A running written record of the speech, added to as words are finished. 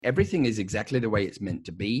Everything is exactly the way it's meant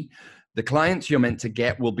to be. The clients you're meant to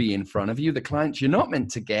get will be in front of you. The clients you're not meant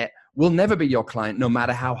to get will never be your client, no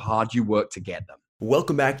matter how hard you work to get them.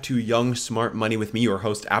 Welcome back to Young Smart Money with me, your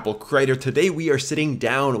host, Apple Kreider. Today we are sitting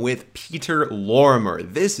down with Peter Lorimer.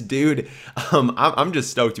 This dude, I'm just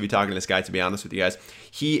stoked to be talking to this guy, to be honest with you guys.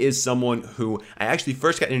 He is someone who I actually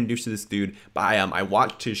first got introduced to this dude by, I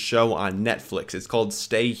watched his show on Netflix. It's called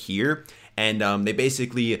Stay Here. And they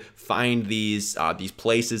basically find these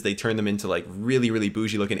places. They turn them into like really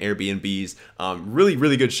bougie looking Airbnbs.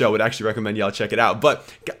 Really good show. Would actually recommend y'all check it out.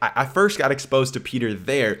 But I first got exposed to Peter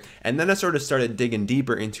there, and then I sort of started digging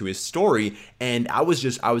deeper into his story, and I was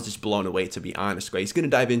just blown away, to be honest. He's gonna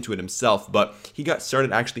dive into it himself, but he got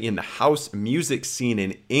started actually in the house music scene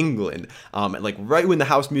in England. Like right when the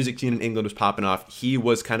house music scene in England was popping off, he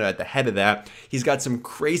was kind of at the head of that. He's got some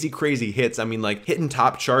crazy hits. I mean, like hitting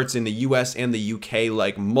top charts in the US and the UK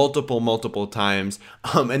like multiple times,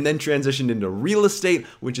 and then transitioned into real estate,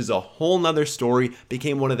 which is a whole nother story.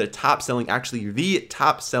 Became one of the top selling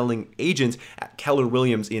agents at Keller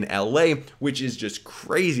Williams in LA, which is just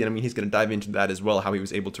crazy. And I mean, he's going to dive into that as well, how he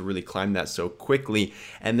was able to really climb that so quickly.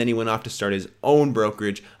 And then he went off to start his own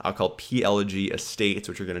brokerage called PLG Estates,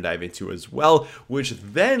 which we're going to dive into as well, which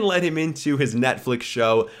then led him into his Netflix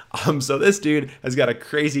show. So this dude has got a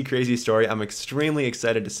crazy story. I'm extremely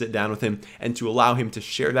excited to sit down with him and to allow him to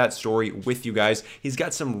share that story with you guys. He's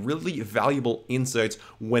got some really valuable insights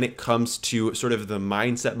when it comes to sort of the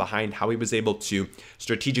mindset behind how he was able to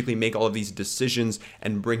strategically make all of these decisions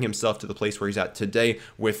and bring himself to the place where he's at today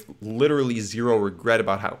with literally zero regret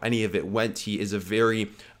about how any of it went. He is a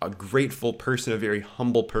very grateful person, a very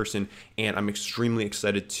humble person, and I'm extremely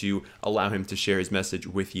excited to allow him to share his message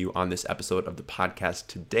with you on this episode of the podcast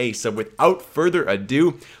today. So without further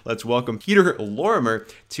ado, let's welcome Peter Lorimer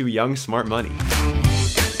to Young Smart Money.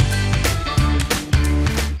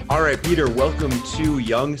 All right, Peter, welcome to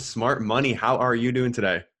Young Smart Money. How are you doing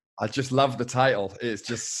today? I just love the title. It's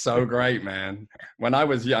just so great, man. When I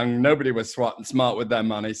was young, nobody was smart with their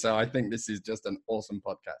money. So I think this is just an awesome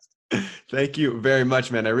podcast. Thank you very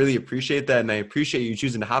much, man. I really appreciate that. And I appreciate you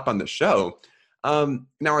choosing to hop on the show. Now,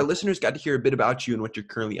 our listeners got to hear a bit about you and what you're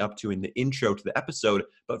currently up to in the intro to the episode.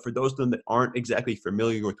 But for those of them that aren't exactly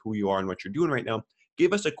familiar with who you are and what you're doing right now,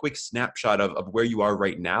 give us a quick snapshot of where you are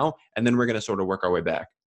right now. And then we're going to sort of work our way back.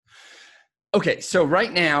 Okay, so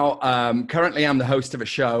right now, currently I'm the host of a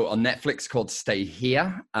show on Netflix called Stay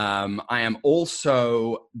Here. I am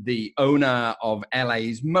also the owner of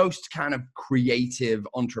LA's most kind of creative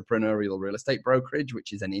entrepreneurial real estate brokerage,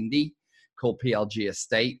 which is an indie called PLG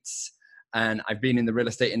Estates. And I've been in the real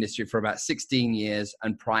estate industry for about 16 years.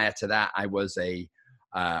 And prior to that, I was a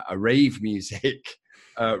rave music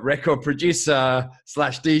record producer /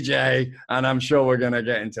 DJ. And I'm sure we're going to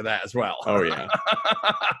get into that as well. Oh, yeah.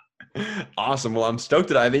 Awesome. Well, I'm stoked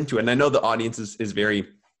to dive into it. And I know the audience is very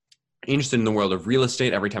interested in the world of real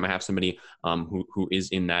estate. Every time I have somebody who is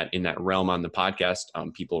in that realm on the podcast,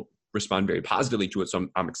 people respond very positively to it. So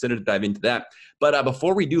I'm excited to dive into that. But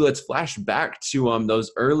before we do, let's flash back to those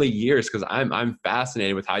early years, because I'm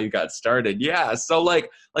fascinated with how you got started. Yeah. So like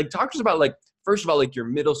talk to us about, like, first of all, like your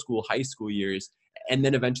middle school, high school years, and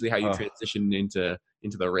then eventually how you transitioned into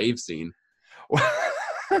the rave scene.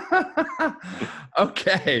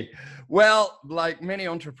 Okay. Well, like many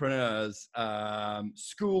entrepreneurs,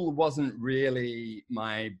 school wasn't really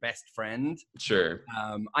my best friend. Sure.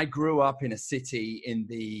 I grew up in a city in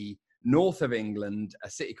the north of England, a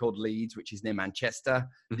city called Leeds, which is near Manchester,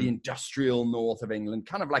 the industrial north of England,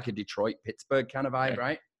 kind of like a Detroit, Pittsburgh kind of vibe,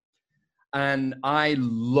 right? And I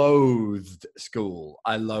loathed school.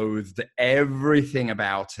 I loathed everything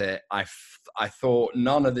about it. I thought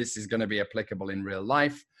none of this is going to be applicable in real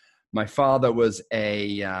life. My father was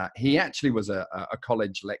he actually was a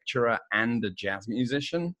college lecturer and a jazz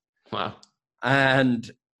musician. Wow. And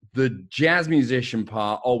the jazz musician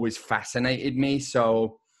part always fascinated me.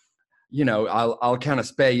 So, you know, I'll kind of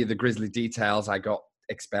spare you the grisly details. I got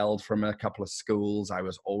expelled from a couple of schools. I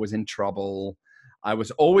was always in trouble. I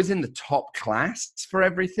was always in the top class for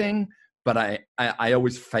everything, but I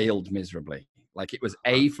always failed miserably. Like it was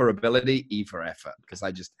A for ability, E for effort, because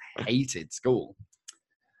I just hated school.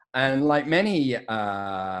 And like many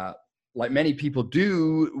people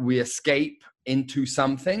do, we escape into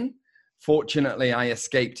something. Fortunately, I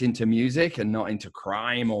escaped into music and not into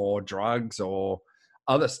crime or drugs or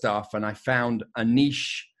other stuff. And I found a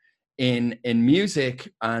niche in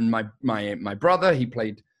music. And my brother,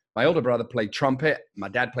 my older brother played trumpet. My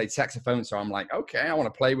dad played saxophone. So I'm like, okay, I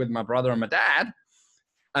want to play with my brother and my dad.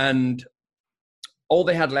 And all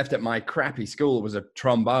they had left at my crappy school was a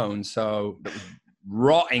trombone. So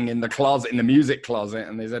rotting in the closet, in the music closet.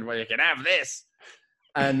 And they said, well, you can have this.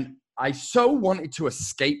 And I so wanted to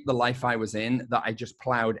escape the life I was in that I just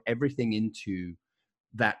plowed everything into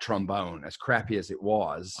that trombone, as crappy as it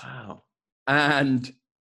was. Wow. And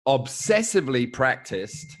obsessively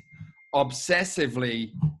practiced,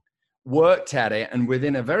 obsessively worked at it. And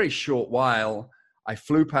within a very short while, I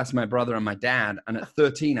flew past my brother and my dad. And at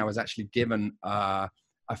 13, I was actually given a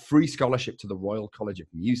free scholarship to the Royal College of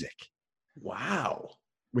Music. Wow.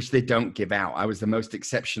 Which they don't give out. I was the most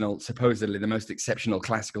exceptional, supposedly the most exceptional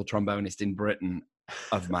classical trombonist in Britain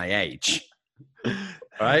of my age.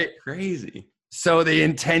 Right? Crazy. So the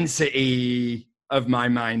intensity of my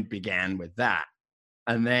mind began with that.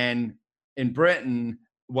 And then in Britain,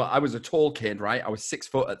 well, I was a tall kid, right? I was 6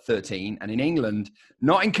 foot at 13. And in England,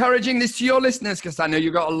 not encouraging this to your listeners, because I know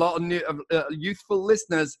you've got a lot of youthful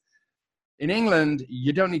listeners. In England,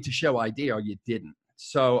 you don't need to show ID, or you didn't.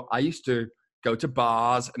 So I used to go to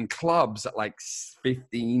bars and clubs at like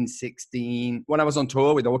 15, 16, when I was on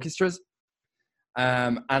tour with orchestras.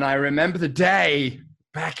 And I remember the day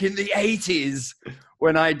back in the 80s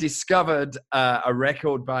when I discovered a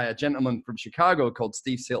record by a gentleman from Chicago called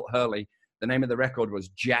Steve Silt Hurley. The name of the record was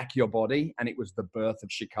Jack Your Body, and it was the birth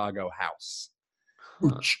of Chicago House.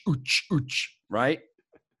 Ooch, ooch, ooch, right?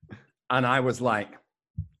 And I was like,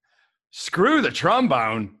 screw the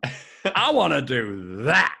trombone. I want to do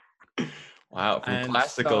that. Wow, from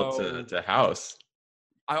classical to house.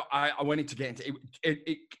 I wanted to get into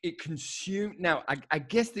it. It consumed. Now, I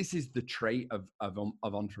guess this is the trait of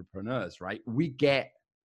entrepreneurs, right? We get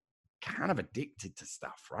kind of addicted to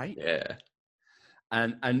stuff, right? Yeah.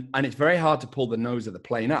 And it's very hard to pull the nose of the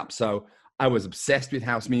plane up. So I was obsessed with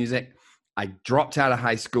house music. I dropped out of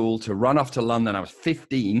high school to run off to London. I was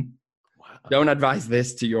 15. Wow. Don't advise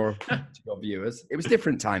this to your viewers. It was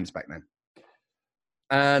different times back then.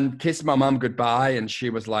 And kissed my mom goodbye, and she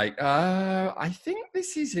was like, I think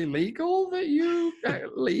this is illegal that you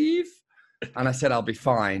leave. And I said, I'll be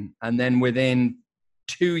fine. And then within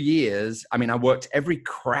 2 years, I mean, I worked every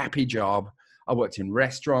crappy job. I worked in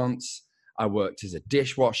restaurants. I worked as a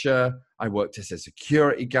dishwasher. I worked as a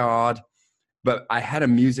security guard. But I had a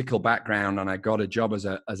musical background, and I got a job as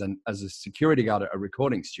a security guard at a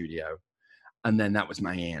recording studio. And then that was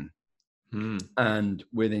my in. And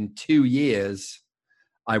within 2 years,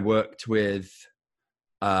 I worked with,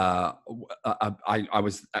 we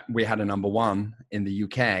had a number one in the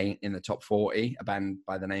UK in the top 40, a band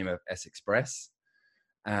by the name of S Express.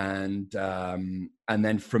 And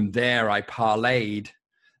then from there, I parlayed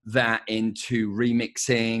that into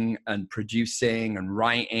remixing and producing and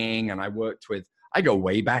writing. And I go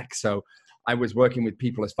way back. So I was working with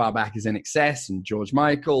people as far back as INXS and George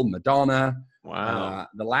Michael, Madonna. Wow.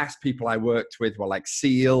 The last people I worked with were like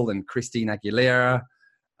Seal and Christina Aguilera.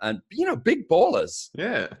 And, big ballers.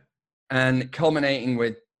 Yeah. And culminating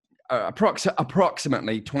with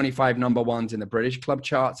approximately 25 number ones in the British club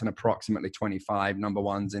charts and approximately 25 number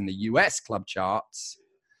ones in the US club charts.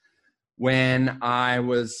 When I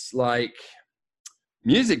was like,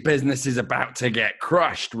 music business is about to get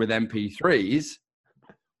crushed with MP3s.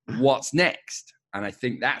 What's next? And I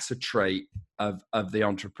think that's a trait of the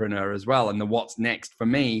entrepreneur as well. And the what's next for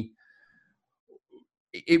me,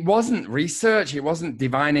 it wasn't research. It wasn't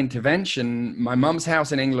divine intervention. My mum's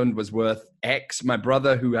house in England was worth X. My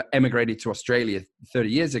brother, who emigrated to Australia 30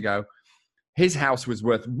 years ago, his house was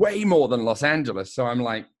worth way more than Los Angeles. So I'm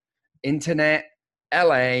like, internet,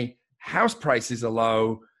 LA, house prices are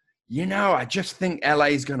low. I just think LA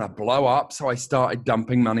is going to blow up. So I started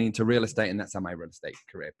dumping money into real estate, and that's how my real estate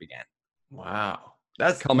career began. Wow.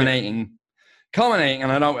 That's culminating,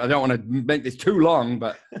 and I don't want to make this too long,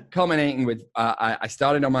 but culminating with, I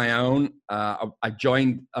started on my own. I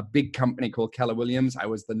joined a big company called Keller Williams. I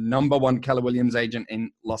was the number one Keller Williams agent in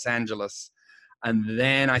Los Angeles. And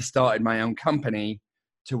then I started my own company,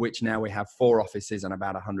 to which now we have 4 offices and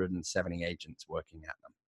about 170 agents working at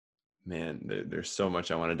them. Man, there's so much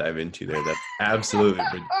I want to dive into there. That's absolutely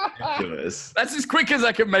ridiculous. That's as quick as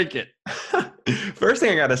I can make it. First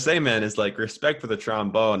thing I got to say, man, is like respect for the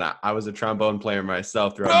trombone. I was a trombone player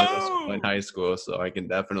myself throughout middle school and high school, so I can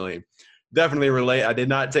definitely relate. I did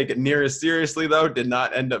not take it near as seriously, though. Did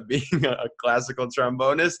not end up being a classical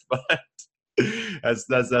trombonist, but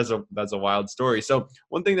that's a wild story. So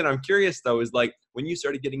one thing that I'm curious though is like when you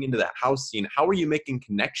started getting into that house scene, how were you making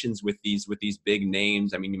connections with these big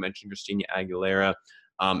names? I mean, you mentioned Christina Aguilera,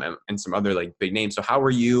 and some other like big names. So how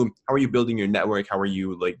are you building your network? How are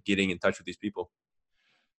you like getting in touch with these people?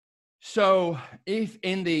 So if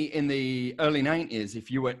in the early 90s, if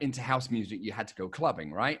you were into house music, you had to go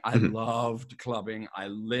clubbing, right? I Mhm. loved clubbing. I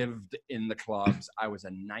lived in the clubs. I was a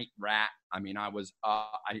night rat. I mean, I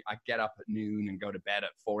get up at noon and go to bed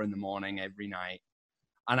at 4 a.m. every night.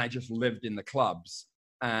 And I just lived in the clubs.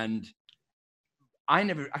 And I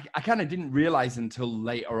kind of didn't realize until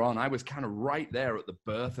later on, I was kind of right there at the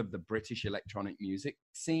birth of the British electronic music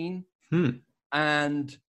scene.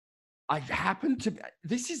 And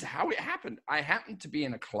this is how it happened. I happened to be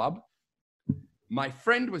in a club. My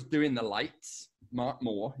friend was doing the lights, Mark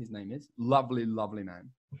Moore, his name is. Lovely, lovely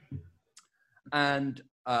man. And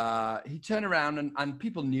he turned around and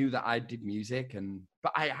people knew that I did music,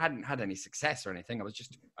 but I hadn't had any success or anything. I was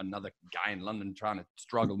just another guy in London trying to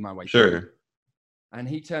struggle my way through. And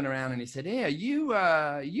he turned around and he said, "Here,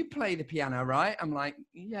 you play the piano, right?" I'm like,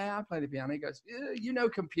 "Yeah, I play the piano." He goes, "You know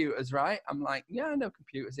computers, right?" I'm like, "Yeah, I know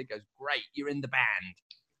computers." He goes, "Great, you're in the band."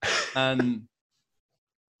 And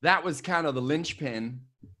that was kind of the linchpin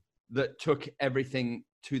that took everything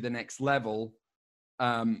to the next level.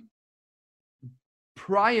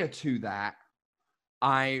 Prior to that,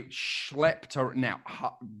 I schlepped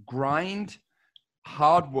grind,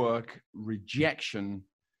 hard work, rejection,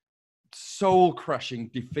 soul-crushing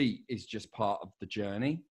defeat is just part of the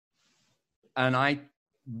journey. And I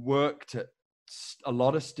worked at a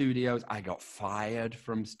lot of studios. I got fired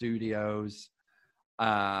from studios.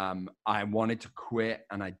 I wanted to quit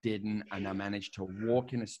and I didn't. And I managed to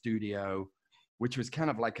walk in a studio, which was kind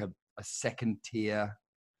of like a second tier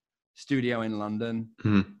studio in London.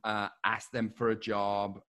 Asked them for a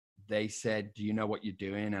job. They said, "Do you know what you're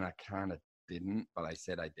doing?" And I kind of didn't, but I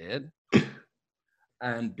said I did.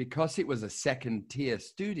 And because it was a second tier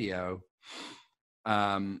studio,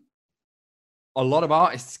 a lot of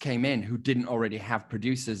artists came in who didn't already have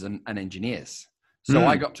producers and engineers. So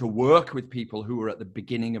I got to work with people who were at the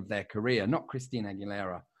beginning of their career, not Christina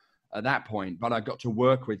Aguilera at that point, but I got to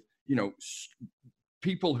work with,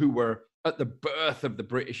 people who were at the birth of the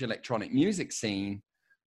British electronic music scene.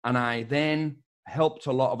 And I then helped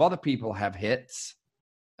a lot of other people have hits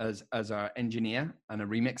as an engineer and a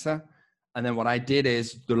remixer. And then what I did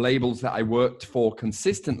is the labels that I worked for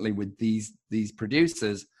consistently with these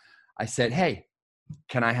producers, I said, "Hey,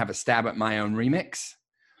 can I have a stab at my own remix?"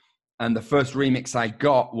 And the first remix I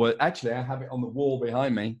got was, actually, I have it on the wall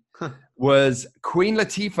behind me, was Queen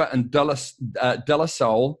Latifah and De La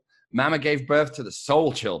Soul, "Mama Gave Birth to the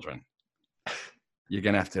Soul Children." You're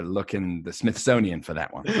going to have to look in the Smithsonian for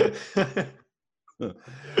that one.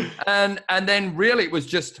 And then really it was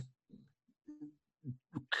just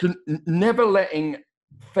never letting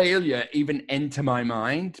failure even enter my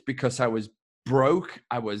mind, because I was broke.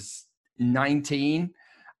 I was 19.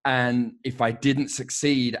 And if I didn't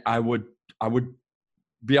succeed, I would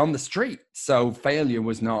be on the street. So failure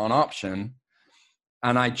was not an option.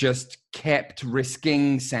 And I just kept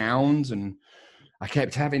risking sounds and I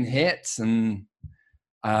kept having hits and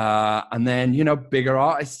then, bigger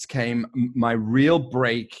artists came. My real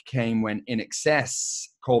break came when INXS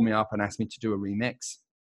called me up and asked me to do a remix.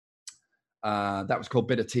 That was called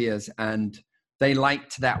Bitter Tears. And they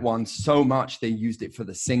liked that one so much, they used it for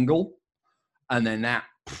the single. And then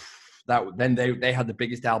then they had the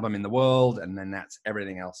biggest album in the world. And then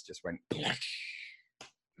everything else just went.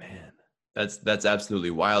 Man, that's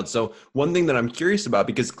absolutely wild. So one thing that I'm curious about,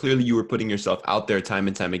 because clearly you were putting yourself out there time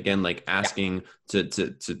and time again, like asking to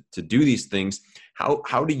do these things.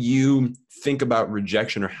 How do you think about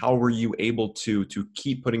rejection, or how were you able to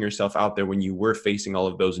keep putting yourself out there when you were facing all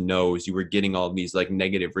of those no's, you were getting all of these like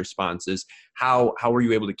negative responses? How were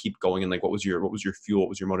you able to keep going? And like, what was your fuel? What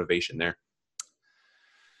was your motivation there?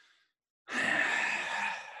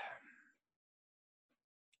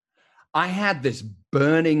 I had this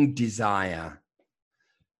burning desire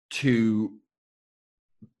to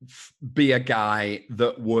be a guy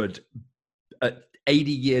that would, at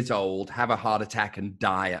 80 years old, have a heart attack and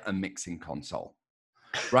die at a mixing console.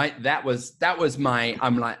 Right? That was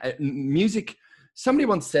I'm like, music. Somebody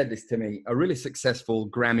once said this to me, a really successful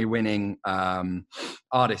Grammy-winning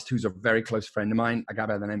artist who's a very close friend of mine, a guy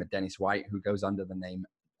by the name of Dennis White, who goes under the name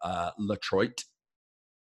Latroit.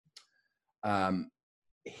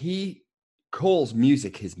 He calls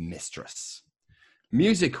music his mistress.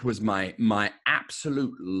 Music was my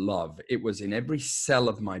absolute love. It was in every cell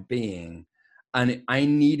of my being. And I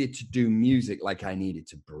needed to do music like I needed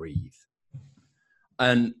to breathe.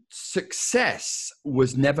 And success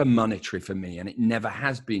was never monetary for me, and it never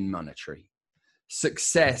has been monetary.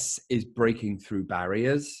 Success is breaking through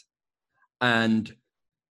barriers. And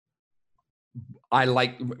I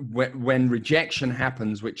like when rejection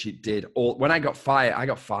happens, which it did. Or when I got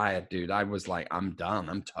fired, dude. I was like, I'm done.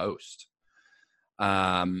 I'm toast.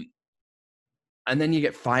 And then you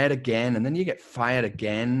get fired again, and then you get fired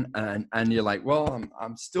again, and you're like, well,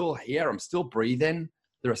 I'm still here. I'm still breathing.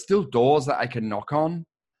 There are still doors that I can knock on.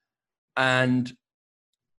 And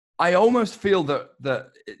I almost feel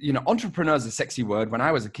that entrepreneur is a sexy word. When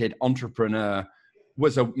I was a kid, entrepreneur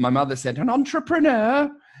my mother said, an entrepreneur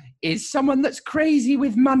is someone that's crazy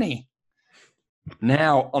with money.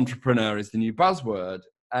 Now, entrepreneur is the new buzzword.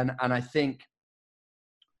 And I think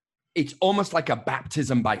it's almost like a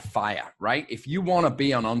baptism by fire, right? If you want to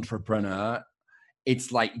be an entrepreneur,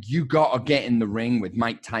 it's like you got to get in the ring with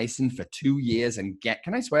Mike Tyson for 2 years and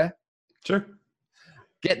can I swear? Sure.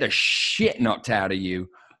 Get the shit knocked out of you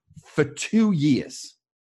for 2 years.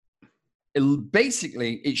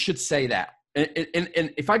 It should say that.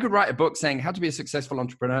 And if I could write a book saying how to be a successful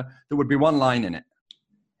entrepreneur, there would be one line in it.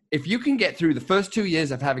 If you can get through the first 2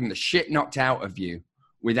 years of having the shit knocked out of you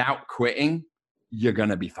without quitting, you're going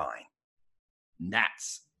to be fine.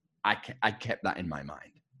 I kept that in my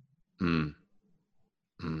mind.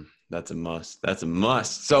 That's a must. That's a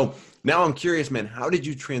must. So now I'm curious, man, how did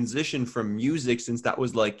you transition from music, since that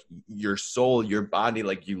was like your soul, your body,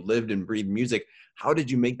 like you lived and breathed music? How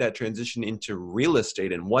did you make that transition into real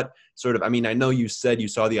estate? And what sort of, I mean, I know you said you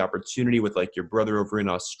saw the opportunity with like your brother over in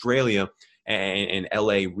Australia and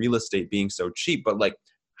LA real estate being so cheap, but like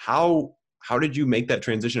how did you make that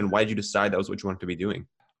transition? And why did you decide that was what you wanted to be doing?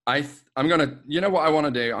 I'm going to, you know what I want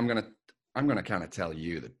to do? I'm going to kind of tell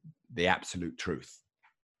you the absolute truth.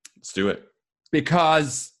 Let's do it.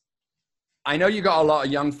 Because I know you got a lot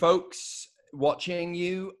of young folks watching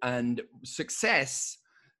you, and success,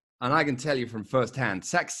 and I can tell you from firsthand,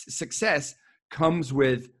 success comes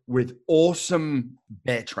with awesome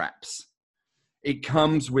bear traps. It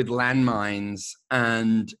comes with landmines,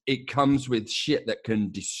 and it comes with shit that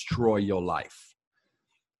can destroy your life.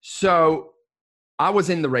 So I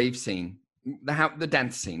was in the rave scene, the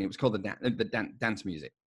dance scene. It was called the dance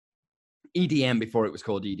music. EDM before it was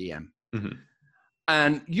called EDM. Mm-hmm.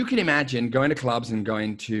 And you can imagine going to clubs and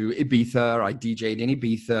going to Ibiza. I DJ'd in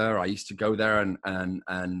Ibiza. I used to go there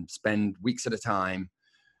and spend weeks at a time.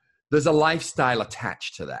 There's a lifestyle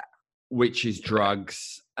attached to that, which is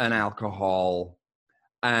drugs and alcohol.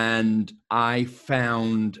 And I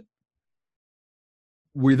found,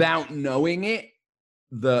 without knowing it,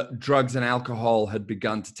 that drugs and alcohol had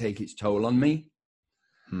begun to take its toll on me.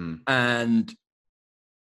 And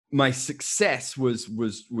my success was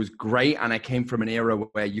great, and I came from an era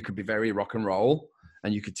where you could be very rock and roll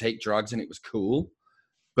and you could take drugs and it was cool,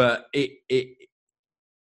 but it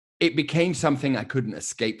became something I couldn't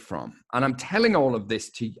escape from. And I'm telling all of this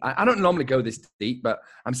to you. I don't normally go this deep, but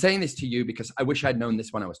I'm saying this to you because I wish I'd known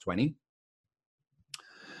this when I was 20.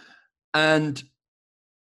 And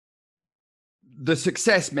the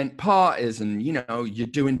success meant parties, and you're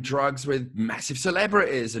doing drugs with massive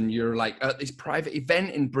celebrities, and you're like at this private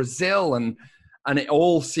event in Brazil, and it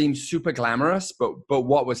all seemed super glamorous. But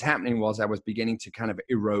what was happening was I was beginning to kind of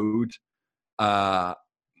erode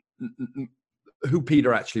who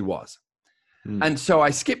Peter actually was. And so I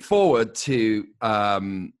skipped forward to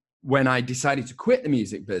when I decided to quit the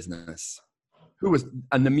music business.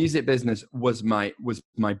 And the music business was my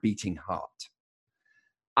beating heart.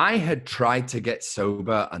 I had tried to get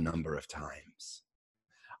sober a number of times.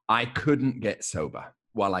 I couldn't get sober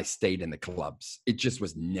while I stayed in the clubs. It just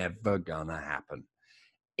was never gonna happen.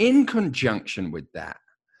 In conjunction with that,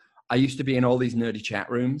 I used to be in all these nerdy chat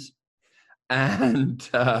rooms, and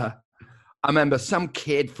I remember some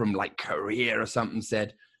kid from like Korea or something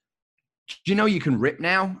said, "Do you know you can rip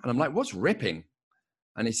now?" And I'm like, "What's ripping?"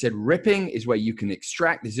 And he said, "Ripping is where you can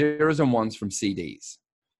extract the zeros and ones from CDs."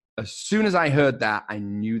 As soon as I heard that, I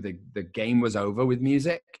knew the game was over with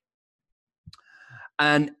music.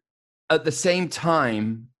 And at the same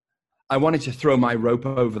time, I wanted to throw my rope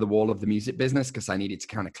over the wall of the music business because I needed to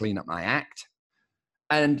kind of clean up my act.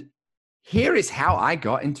 And here is how I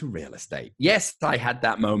got into real estate. Yes, I had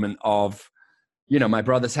that moment of, my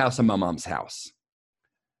brother's house and my mom's house.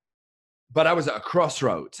 But I was at a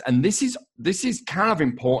crossroads. And this is kind of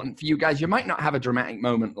important for you guys. You might not have a dramatic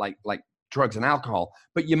moment like drugs and alcohol,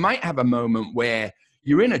 but you might have a moment where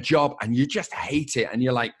you're in a job and you just hate it. And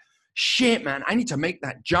you're like, shit, man, I need to make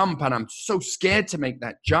that jump. And I'm so scared to make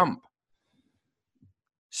that jump.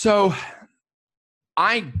 So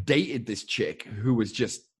I dated this chick who was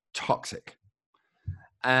just toxic.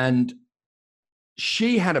 And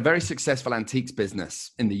she had a very successful antiques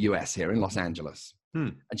business in the US here in Los Angeles.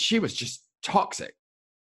 And she was just toxic.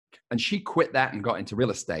 And she quit that and got into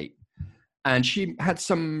real estate. and she had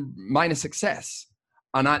some minor success.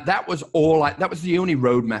 And that was the only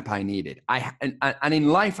roadmap I needed. And in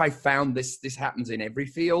life, I found this happens in every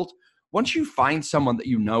field. Once you find someone that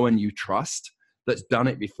you know and you trust that's done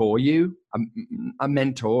it before you, a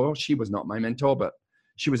mentor, she was not my mentor, but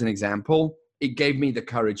she was an example. It gave me the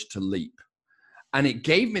courage to leap. And it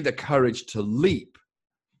gave me the courage to leap,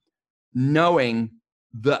 knowing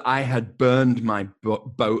that I had burned my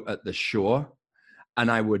boat at the shore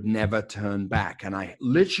and I would never turn back. And I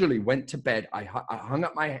literally went to bed. I hung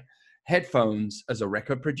up my headphones as a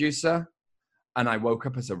record producer, and I woke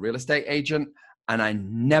up as a real estate agent, and I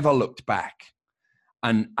never looked back.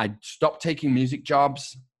 And I stopped taking music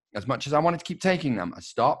jobs. As much as I wanted to keep taking them, I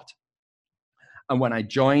stopped. And when I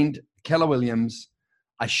joined Keller Williams,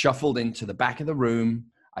 I shuffled into the back of the room.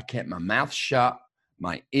 I kept my mouth shut,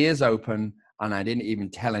 my ears open, and I didn't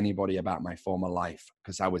even tell anybody about my former life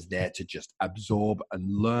because I was there to just absorb and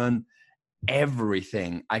learn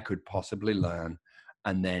everything I could possibly learn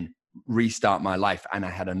and then restart my life. And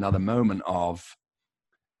I had another moment of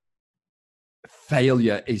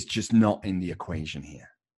failure is just not in the equation here.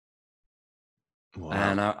 Wow.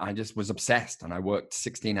 And I just was obsessed, and I worked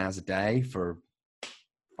 16 hours a day for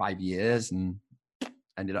 5 years and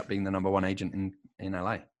ended up being the number one agent in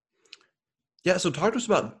LA. Yeah. So talk to us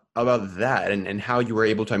about that and how you were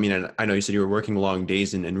able to, I mean, I know you said you were working long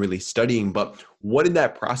days and really studying, but what did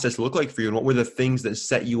that process look like for you? And what were the things that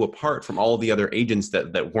set you apart from all the other agents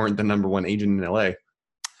that weren't the number one agent in LA?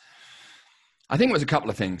 I think it was a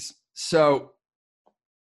couple of things. So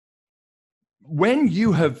when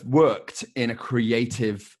you have worked in a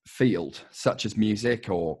creative field, such as music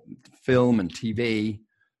or film and TV,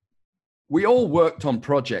 we all worked on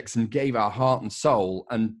projects and gave our heart and soul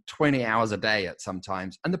and 20 hours a day at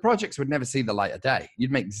sometimes. And the projects would never see the light of day.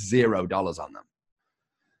 You'd make $0 on them.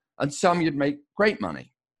 And some you'd make great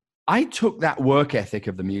money. I took that work ethic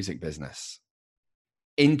of the music business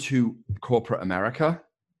into corporate America.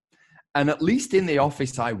 And at least in the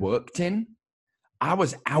office I worked in, I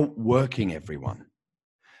was outworking everyone.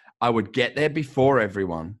 I would get there before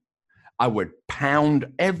everyone. I would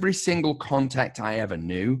pound every single contact I ever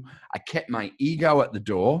knew. I kept my ego at the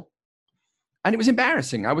door. And it was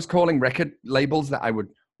embarrassing. I was calling record labels that I would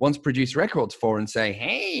once produce records for and say,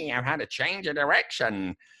 hey, I've had a change of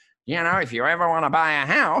direction. You know, if you ever want to buy a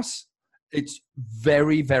house, it's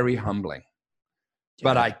very, very humbling. Yeah.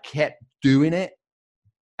 But I kept doing it.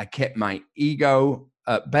 I kept my ego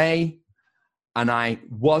at bay. And I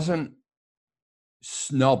wasn't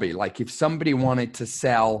snobby. Like if somebody wanted to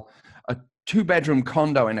sell a 2-bedroom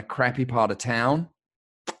condo in a crappy part of town,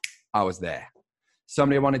 I was there.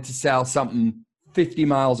 Somebody wanted to sell something 50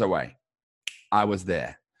 miles away, I was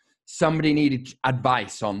there. Somebody needed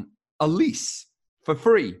advice on a lease for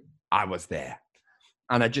free, I was there.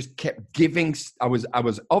 And I just kept giving. I was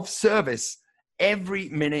of service every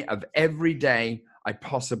minute of every day I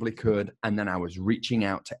possibly could. And then I was reaching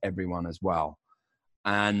out to everyone as well.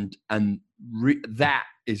 And that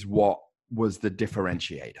is what was the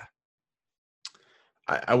differentiator.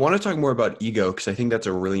 I want to talk more about ego because I think that's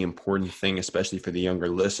a really important thing, especially for the younger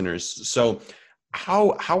listeners. So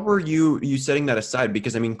how were you setting that aside?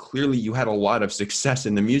 Because I mean, clearly you had a lot of success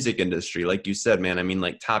in the music industry. Like you said, man, I mean,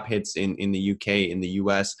 like top hits in the UK, in the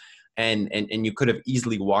US, and you could have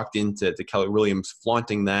easily walked into Keller Williams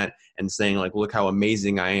flaunting that and saying like, look how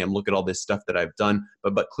amazing I am. Look at all this stuff that I've done.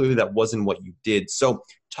 But clearly that wasn't what you did. So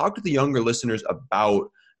talk to the younger listeners about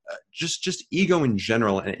just ego in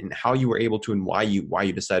general and how you were able to and why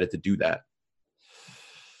you decided to do that.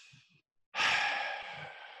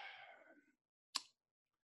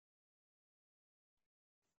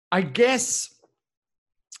 I guess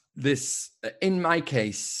this, in my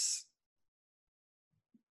case,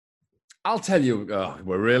 I'll tell you,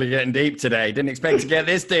 we're really getting deep today. Didn't expect to get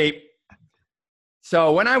this deep.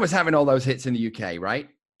 So when I was having all those hits in the UK, right?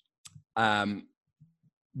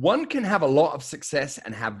 One can have a lot of success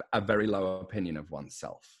and have a very low opinion of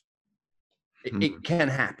oneself. It can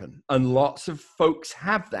happen. And lots of folks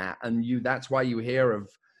have that. And that's why you hear of,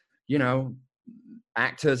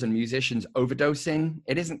 actors and musicians overdosing.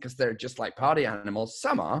 It isn't because they're just like party animals.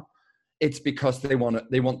 Some are. It's because they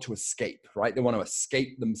want to escape, right? They want to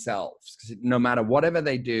escape themselves. Because no matter whatever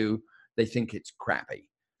they do, they think it's crappy.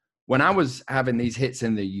 When I was having these hits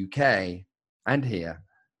in the UK and here,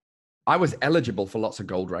 I was eligible for lots of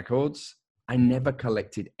gold records. I never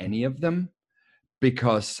collected any of them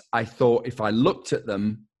because I thought if I looked at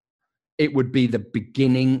them, it would be the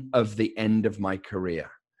beginning of the end of my career.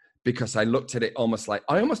 Because I looked at it I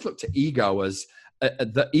almost looked at ego as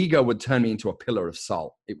the ego would turn me into a pillar of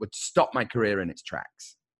salt. It would stop my career in its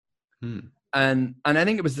tracks. And I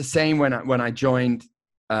think it was the same when I joined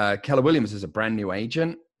Keller Williams as a brand new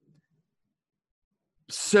agent.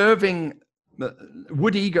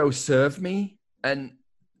 Would ego serve me? And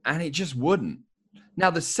it just wouldn't. Now,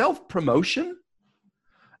 there's self-promotion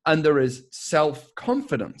and there is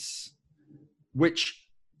self-confidence, which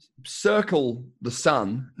circle the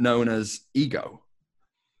sun, known as ego.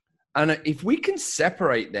 And if we can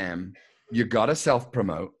separate them, you got to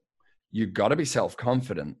self-promote, you got to be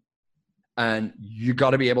self-confident, and you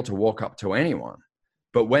got to be able to walk up to anyone.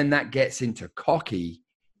 But when that gets into cocky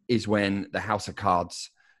is when the house of cards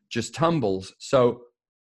just tumbles. So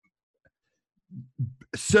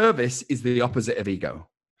service is the opposite of ego.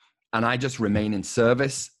 And I just remain in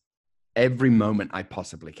service every moment I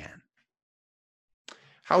possibly can.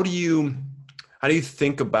 How do you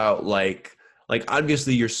think about like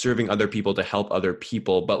obviously you're serving other people to help other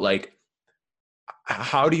people, but like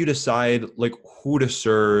how do you decide like who to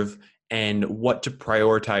serve and what to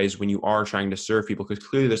prioritize when you are trying to serve people? Because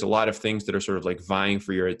clearly there's a lot of things that are sort of like vying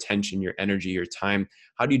for your attention, your energy, your time.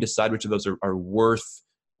 How do you decide which of those are worth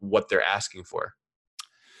what they're asking for?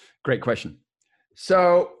 Great question.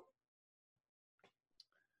 So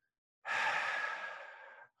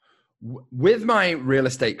with my real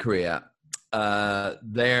estate career,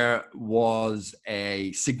 there was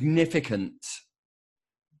a significant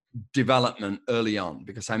development early on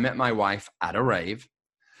because I met my wife at a rave.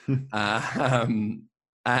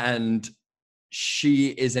 And she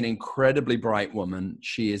is an incredibly bright woman.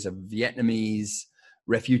 She is a Vietnamese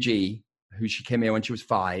refugee she came here when she was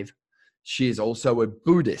 5. She is also a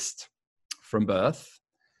Buddhist from birth.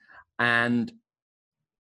 And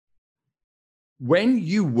when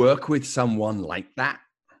you work with someone like that,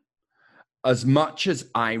 as much as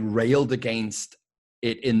I railed against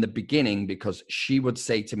it in the beginning, because she would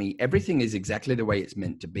say to me, everything is exactly the way it's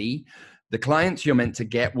meant to be. The clients you're meant to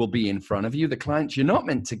get will be in front of you. The clients you're not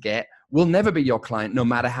meant to get will never be your client, no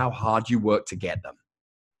matter how hard you work to get them.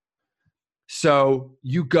 So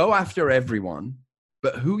you go after everyone,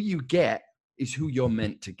 but who you get is who you're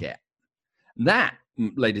meant to get. That,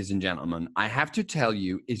 ladies and gentlemen, I have to tell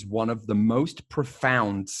you, is one of the most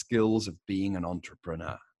profound skills of being an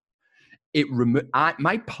entrepreneur.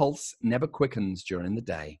 My pulse never quickens during the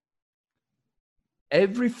day.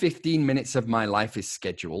 Every 15 minutes of my life is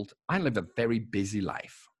scheduled. I live a very busy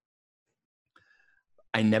life.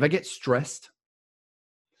 I never get stressed.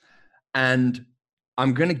 And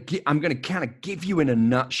I'm going to kind of give you in a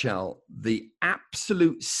nutshell the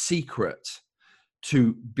absolute secret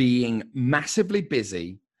to being massively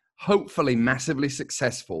busy, hopefully massively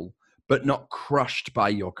successful, but not crushed by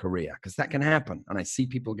your career, because that can happen. And I see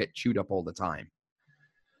people get chewed up all the time.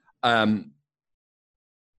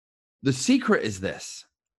 The secret is this: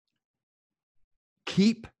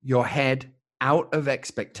 keep your head out of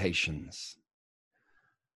expectations.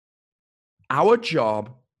 Our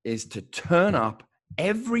job is to turn up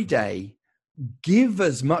every day, give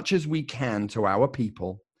as much as we can to our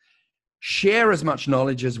people, share as much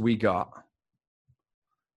knowledge as we got,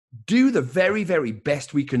 do the very, very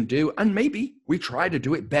best we can do, and maybe we try to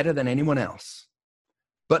do it better than anyone else.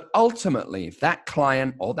 But ultimately, if that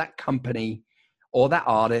client or that company or that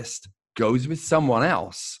artist goes with someone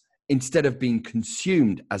else, instead of being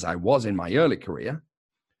consumed, as I was in my early career,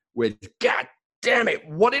 with, God damn it,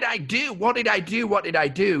 what did I do? What did I do? What did I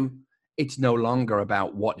do? It's no longer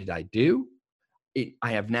about what did I do?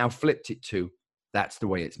 I have now flipped it to, that's the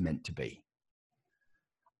way it's meant to be.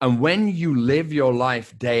 And when you live your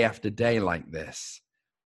life day after day like this,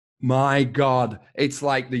 my God, it's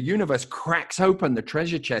like the universe cracks open the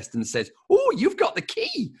treasure chest and says, oh, you've got the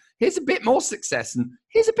key. Here's a bit more success, and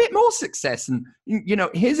here's a bit more success, and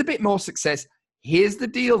here's a bit more success. Here's the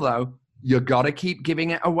deal, though. You got to keep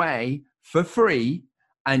giving it away for free,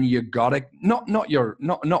 and you got to not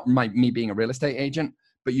me being a real estate agent,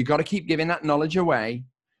 but you got to keep giving that knowledge away.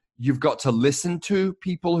 You've got to listen to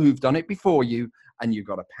people who've done it before you, and you've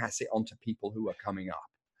got to pass it on to people who are coming up.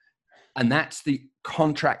 And that's the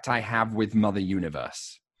contract I have with Mother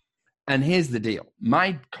Universe. And here's the deal.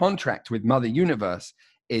 My contract with Mother Universe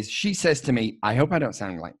is, she says to me, I hope I don't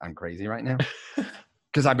sound like I'm crazy right now,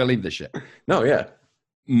 because I believe this shit. No, yeah.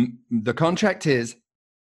 The contract is,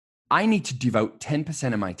 I need to devote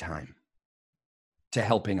 10% of my time to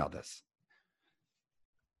helping others.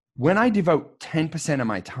 When I devote 10% of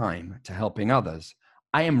my time to helping others,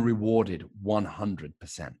 I am rewarded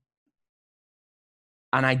 100%.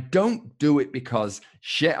 And I don't do it because,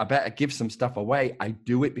 shit, I better give some stuff away. I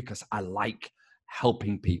do it because I like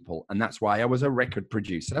helping people. And that's why I was a record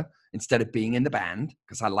producer instead of being in the band,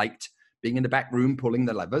 because I liked being in the back room pulling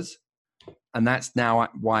the levers. And that's now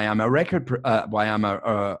why I'm a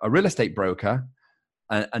real estate broker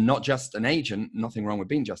and not just an agent. Nothing wrong with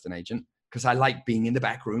being just an agent, because I like being in the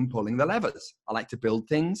back room pulling the levers. I like to build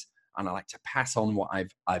things, and I like to pass on what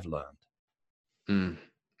I've learned.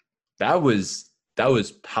 That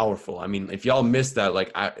was powerful. I mean, if y'all missed that,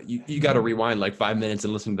 like you got to rewind like 5 minutes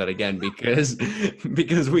and listen to that again, because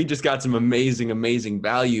we just got some amazing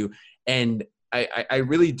value. And I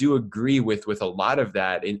really do agree with a lot of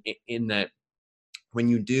that in that when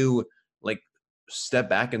you do like step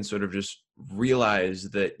back and sort of just realize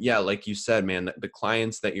that, yeah, like you said, man, the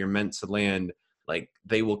clients that you're meant to land, like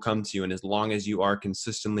they will come to you. And as long as you are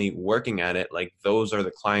consistently working at it, like those are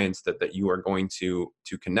the clients that you are going to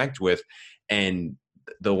connect with. And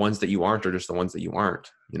the ones that you aren't are just the ones that you aren't,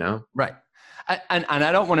 you know? Right. And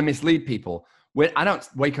I don't want to mislead people. I don't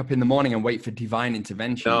wake up in the morning and wait for divine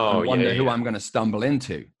intervention and wonder who I'm going to stumble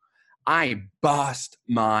into. I bust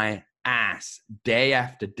my ass day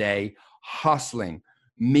after day, hustling,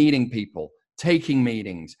 meeting people, taking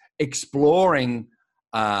meetings, exploring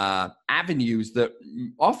avenues that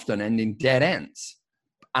often end in dead ends.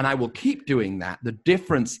 And I will keep doing that. The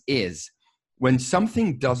difference is when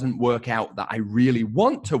something doesn't work out that I really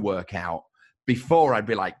want to work out, before I'd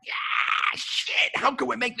be like, yeah, shit, how can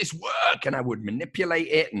we make this work? And I would manipulate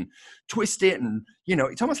it and twist it. And, you know,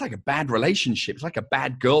 it's almost like a bad relationship. It's like a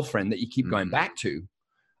bad girlfriend that you keep going back to.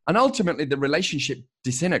 And ultimately the relationship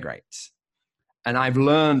disintegrates. And I've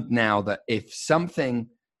learned now that if something,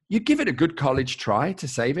 you give it a good college try to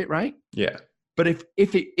save it, right? Yeah. But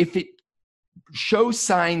if it shows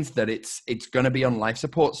signs that it's going to be on life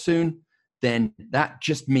support soon, then that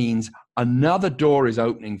just means another door is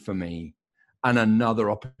opening for me and another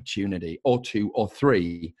opportunity or two or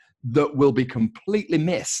three that will be completely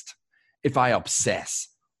missed if I obsess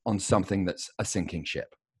on something that's a sinking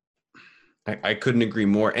ship. I couldn't agree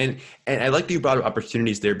more. And I like that you brought up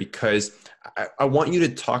opportunities there, because I want you to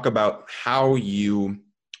talk about how you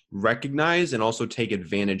recognize and also take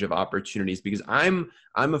advantage of opportunities, because I'm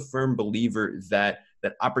a firm believer that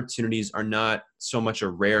opportunities are not so much a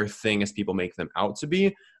rare thing as people make them out to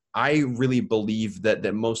be. I really believe that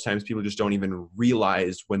most times people just don't even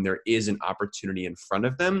realize when there is an opportunity in front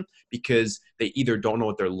of them, because they either don't know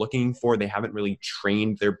what they're looking for, they haven't really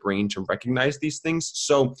trained their brain to recognize these things.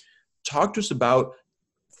 So talk to us about,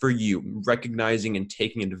 for you, recognizing and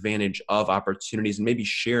taking advantage of opportunities, and maybe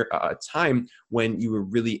share a time when you were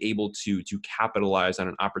really able to capitalize on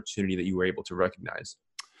an opportunity that you were able to recognize.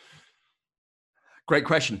 Great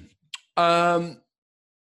question.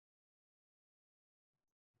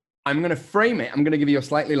 I'm going to frame it. I'm going to give you a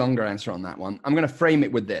slightly longer answer on that one. I'm going to frame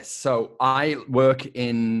it with this. So I work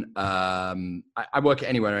I work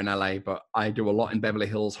anywhere in LA, but I do a lot in Beverly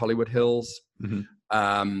Hills, Hollywood Hills.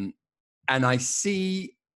 Mm-hmm. And I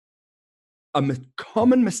see a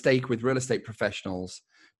common mistake with real estate professionals.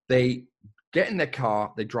 They get in their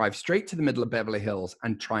car, they drive straight to the middle of Beverly Hills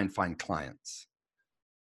and try and find clients.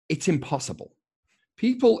 It's impossible.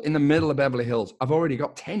 People in the middle of Beverly Hills have already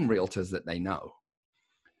got 10 realtors that they know.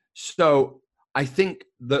 So I think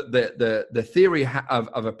the theory of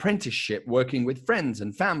apprenticeship, working with friends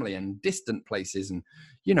and family and distant places, and,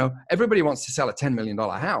 you know, everybody wants to sell a $10 million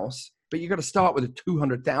house, but you got to start with a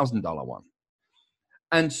 $200,000 one.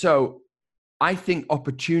 And so I think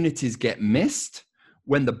opportunities get missed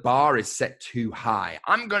when the bar is set too high.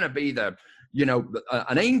 I'm going to be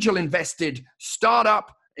an angel invested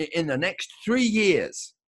startup in the next 3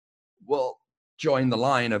 years. Well, join the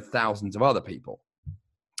line of thousands of other people.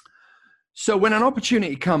 So when an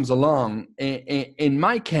opportunity comes along, in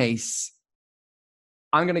my case,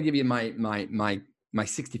 I'm going to give you my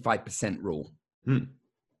 65% rule.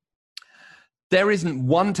 There isn't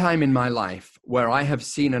one time in my life where I have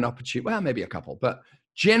seen an opportunity, well, maybe a couple, but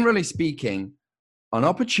generally speaking, an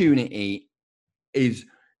opportunity is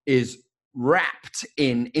wrapped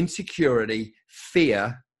in insecurity,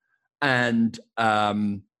 fear, and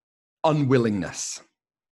unwillingness,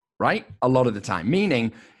 right? A lot of the time,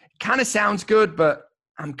 meaning kind of sounds good, but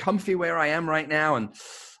I'm comfy where I am right now, and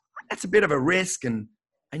that's a bit of a risk, and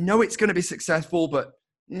I know it's going to be successful, but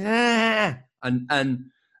yeah, and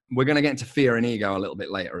we're going to get into fear and ego a little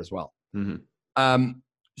bit later as well. Mm-hmm.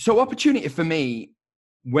 So opportunity for me,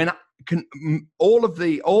 when I can,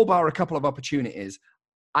 all bar a couple of opportunities,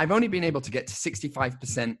 I've only been able to get to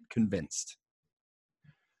 65% convinced.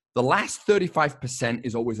 The last 35%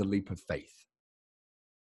 is always a leap of faith.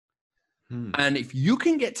 And if you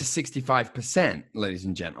can get to 65%, ladies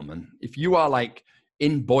and gentlemen, if you are like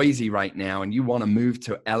in Boise right now and you want to move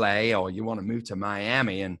to LA or you want to move to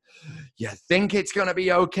Miami and you think it's going to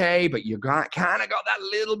be okay, but you kind of got that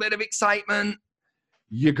little bit of excitement,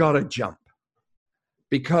 you got to jump.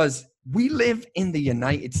 because we live in the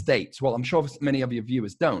United States. Well, I'm sure many of your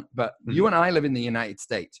viewers don't, but you and I live in the United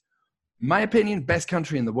States. My opinion, best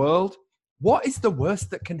country in the world. What is the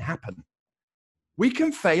worst that can happen? We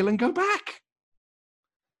can fail and go back.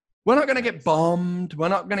 We're not going to get bombed. We're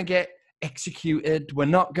not going to get executed. We're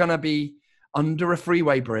not going to be under a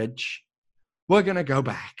freeway bridge. We're going to go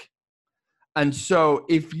back. And so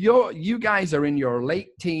if you guys are in your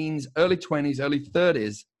late teens, early 20s, early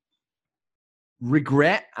 30s,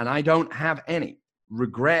 regret, and I don't have any,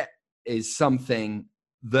 regret is something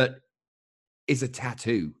that is a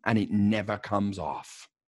tattoo and it never comes off.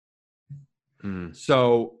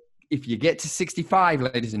 So if you get to 65,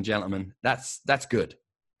 ladies and gentlemen, that's good.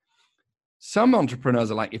 Some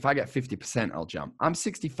entrepreneurs are like, if I get 50%, I'll jump. I'm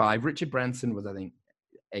 65. Richard Branson was, I think,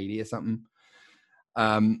 80 or something.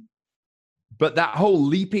 But that whole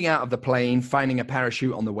leaping out of the plane, finding a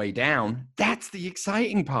parachute on the way down, that's the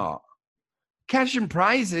exciting part. Cash and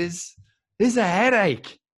prizes is a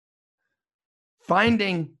headache.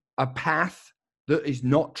 Finding a path that is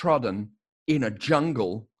not trodden in a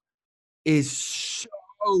jungle is so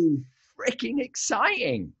freaking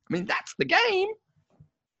exciting. I mean, that's the game.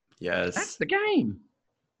 Yes. That's the game.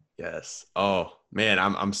 Yes. Oh man,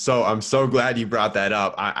 I'm so glad you brought that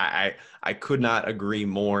up. I could not agree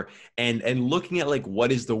more. And looking at like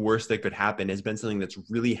what is the worst that could happen has been something that's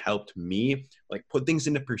really helped me like put things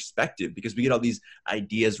into perspective, because we get all these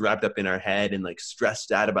ideas wrapped up in our head and like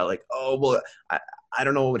stressed out about like, oh well, I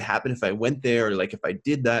don't know what would happen if I went there, or like if I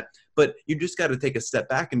did that. But you just got to take a step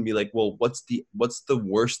back and be like, well, what's the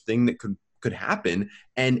worst thing that could happen?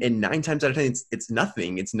 And 9 times out of 10, it's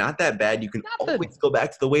nothing. It's not that bad. You can always go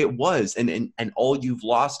back to the way it was. And all you've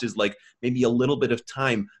lost is like maybe a little bit of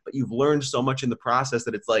time, but you've learned so much in the process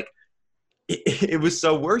that it's like, it was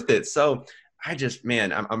so worth it. So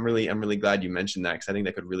I'm really glad you mentioned that, because I think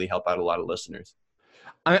that could really help out a lot of listeners.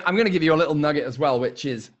 I'm going to give you a little nugget as well, which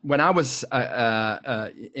is when I was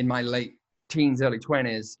in my late teens, early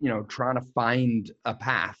 20s, trying to find a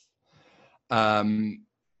path.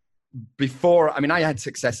 Before, I mean, I had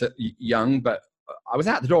success at young, but I was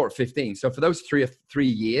out the door at 15. So for those 3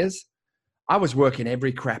 years, I was working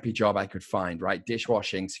every crappy job I could find, right?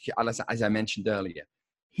 Dishwashing, as I mentioned earlier.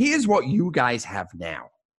 Here's what you guys have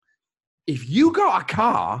now. If you got a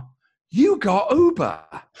car, you got Uber.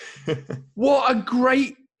 What a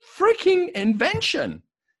great freaking invention.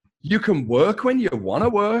 You can work when you want to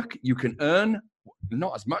work. You can earn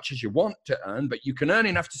not as much as you want to earn, but you can earn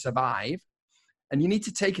enough to survive. And you need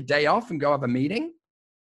to take a day off and go have a meeting.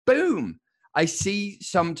 Boom. I see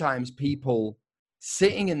sometimes people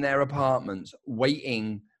sitting in their apartments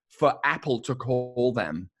waiting for Apple to call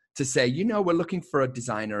them to say, we're looking for a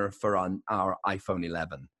designer for our iPhone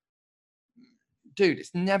 11. Dude,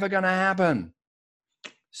 it's never going to happen.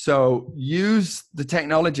 So use the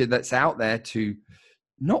technology that's out there to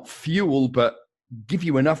not fuel, but give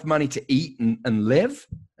you enough money to eat and live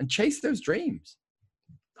and chase those dreams.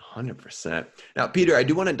 100%. Now, Peter, I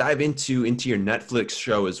do want to dive into your Netflix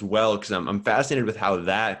show as well, because I'm fascinated with how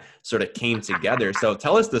that sort of came together. So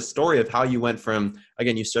tell us the story of how you went from,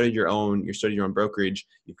 again, you started your own brokerage.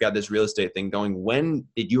 You've got this real estate thing going. When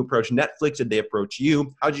did you approach Netflix? Did they approach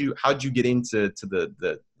you? How'd you get into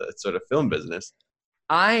the sort of film business?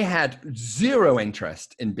 I had zero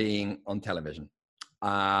interest in being on television.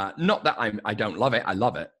 Not that I don't love it. I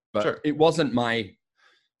love it, but sure. It wasn't my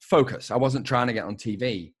focus. I wasn't trying to get on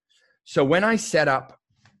TV. So when I set up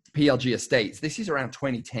PLG Estates, this is around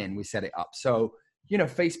 2010, we set it up. So,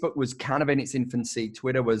 Facebook was kind of in its infancy.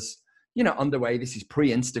 Twitter was, underway. This is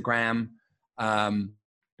pre-Instagram. And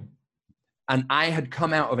I had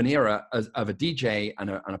come out of an era of a DJ and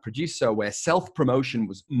a producer where self-promotion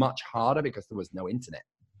was much harder because there was no internet.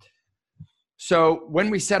 So when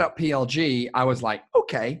we set up PLG, I was like,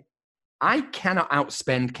 okay, I cannot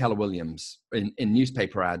outspend Keller Williams in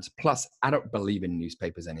newspaper ads. Plus, I don't believe in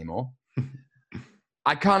newspapers anymore.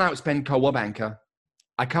 I can't outspend Coldwell Banker.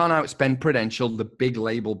 I can't outspend Prudential, the big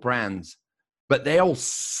label brands. But they all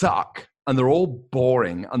suck, and they're all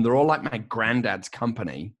boring, and they're all like my granddad's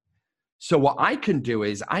company. So what I can do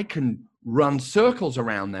is I can run circles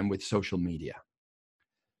around them with social media.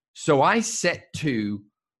 So I set to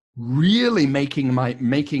really making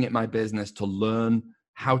it my business to learn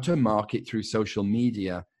how to market through social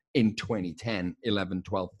media in 2010, 11,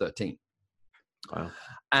 12, 13. Wow.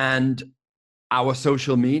 And our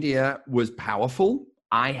social media was powerful.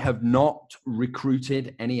 I have not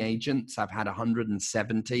recruited any agents. I've had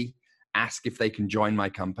 170 ask if they can join my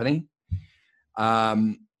company.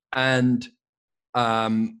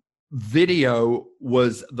 Video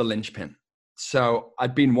was the linchpin. So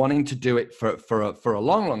I'd been wanting to do it for a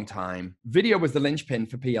long, long time. Video was the linchpin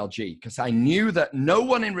for PLG because I knew that no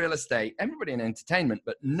one in real estate, everybody in entertainment,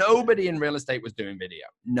 but nobody in real estate was doing video.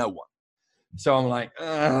 No one. So I'm like,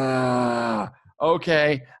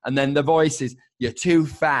 okay. And then the voices, you're too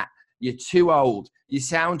fat. You're too old. You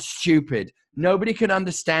sound stupid. Nobody can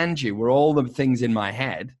understand you, were all the things in my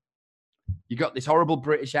head. You got this horrible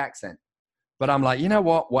British accent. But I'm like, you know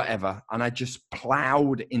what? Whatever. And I just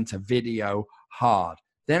plowed into video hard.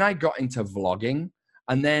 Then I got into vlogging.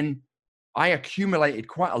 And then I accumulated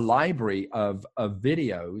quite a library of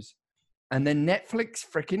videos. And then Netflix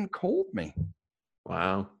freaking called me.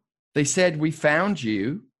 Wow. They said, we found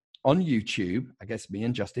you on YouTube. I guess me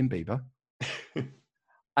and Justin Bieber.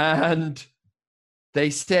 And they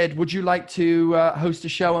said, would you like to host a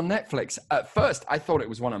show on Netflix? At first, I thought it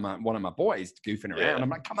was one of my boys goofing around. Yeah. I'm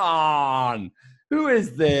like, come on. Who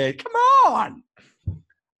is this? Come on.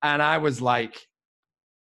 And I was like,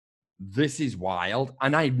 this is wild.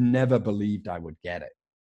 And I never believed I would get it.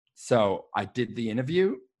 So I did the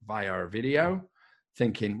interview via a video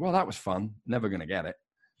thinking, well, that was fun. Never going to get it.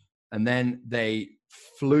 And then they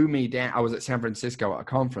flew me down. I was at San Francisco at a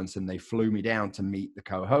conference and they flew me down to meet the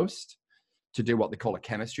co-host to do what they call a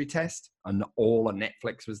chemistry test. And all of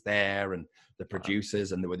Netflix was there and the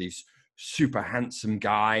producers, and there were these super handsome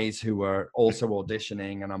guys who were also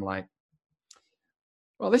auditioning. And I'm like,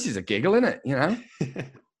 well, this is a giggle, isn't it? You know,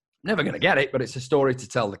 never going to get it, but it's a story to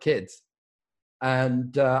tell the kids.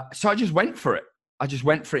 And so I just went for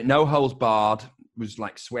it. No holds barred. Was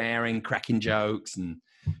like swearing, cracking jokes and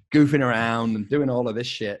goofing around and doing all of this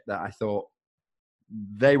shit that I thought,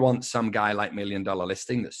 they want some guy like $1 Million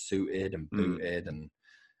Listing that's suited and booted.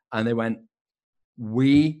 And they went,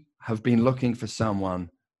 we have been looking for someone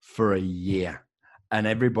for a year and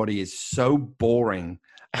everybody is so boring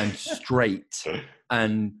and straight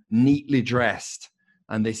and neatly dressed.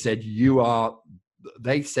 And they said, you're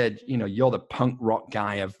the punk rock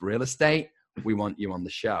guy of real estate. We want you on the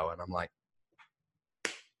show. And I'm like,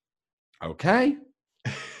 okay.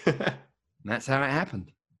 And that's how it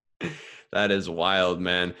happened. That is wild,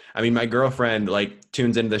 man. I mean, my girlfriend like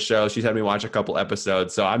tunes into the show. She's had me watch a couple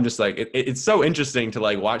episodes. So I'm just like, it's so interesting to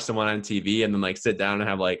like watch someone on TV and then like sit down and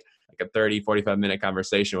have like a 30, 45 minute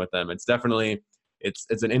conversation with them. It's definitely,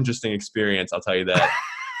 it's an interesting experience. I'll tell you that.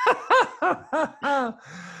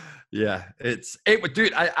 Yeah,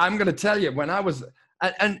 dude, I'm going to tell you when I was,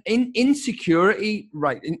 and in insecurity,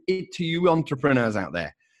 right. To you entrepreneurs out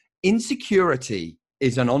there, insecurity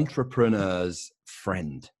is an entrepreneur's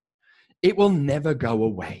friend. It will never go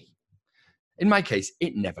away. In my case,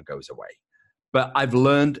 it never goes away. But I've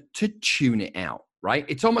learned to tune it out, right?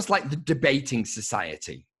 It's almost like the debating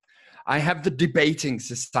society. I have the debating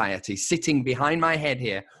society sitting behind my head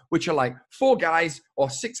here, which are like 4 guys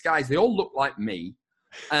or 6 guys. They all look like me.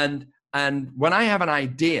 And when I have an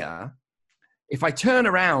idea, if I turn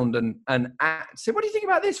around and say, what do you think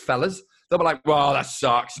about this, fellas? They'll be like, well, that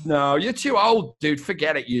sucks. No, you're too old, dude.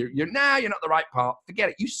 Forget it. You're not the right part. Forget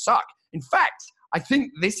it. You suck. In fact, I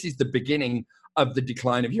think this is the beginning of the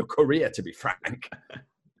decline of your career, to be frank.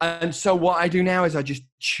 And so what I do now is I just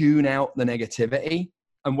tune out the negativity.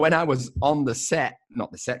 And when I was on the set,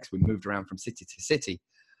 not the set, we moved around from city to city,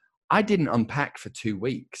 I didn't unpack for 2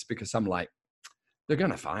 weeks because I'm like, they're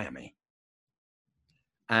going to fire me.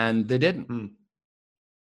 And they didn't.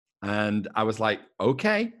 And I was like,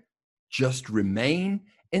 okay, just remain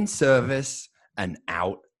in service and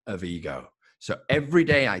out of ego. So every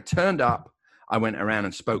day I turned up, I went around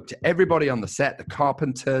and spoke to everybody on the set, the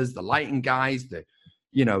carpenters, the lighting guys, the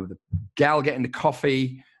gal getting the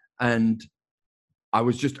coffee. And I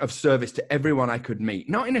was just of service to everyone I could meet,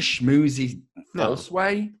 not in a schmoozy false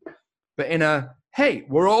way, but in a, hey,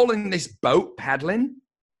 we're all in this boat paddling.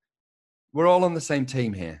 We're all on the same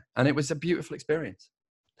team here. And it was a beautiful experience.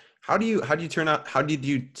 How did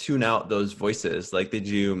you tune out those voices? Like,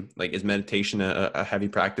 is meditation a heavy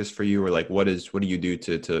practice for you, or like, what do you do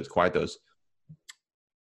to quiet those?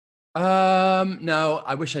 No,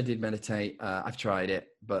 I wish I did meditate. I've tried it,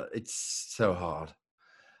 but it's so hard.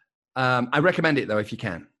 I recommend it though, if you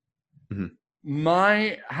can.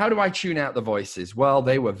 Mm-hmm. How do I tune out the voices? Well,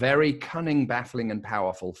 they were very cunning, baffling, and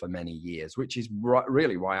powerful for many years, which is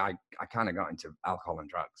really why I kind of got into alcohol and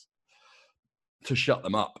drugs, to shut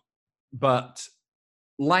them up. But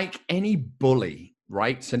like any bully,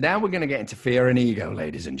 right? So now we're going to get into fear and ego,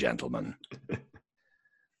 ladies and gentlemen.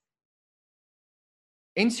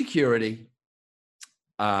 Insecurity,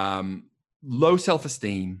 low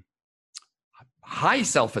self-esteem, high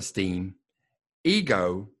self-esteem,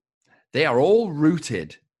 ego, they are all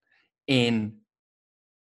rooted in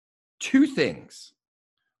 2 things.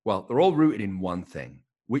 Well, they're all rooted in one thing,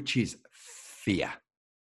 which is fear.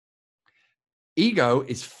 Ego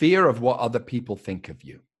is fear of what other people think of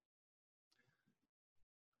you.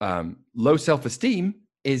 Low self-esteem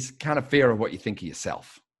is kind of fear of what you think of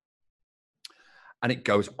yourself. And it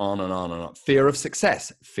goes on and on and on. Fear of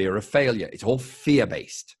success, fear of failure. It's all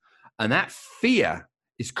fear-based. And that fear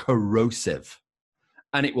is corrosive.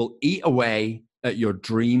 And it will eat away at your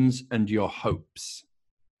dreams and your hopes.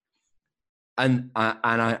 And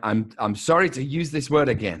I'm sorry to use this word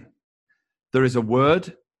again. There is a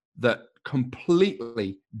word that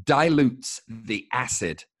completely dilutes the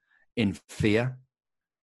acid in fear.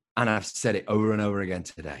 And I've said it over and over again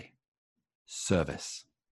today. Service.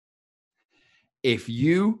 If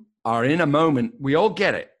you are in a moment, we all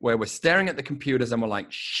get it, where we're staring at the computers and we're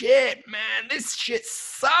like, shit, man, this shit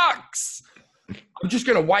sucks. I'm just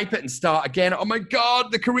going to wipe it and start again. Oh my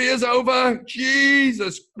God, the career's over.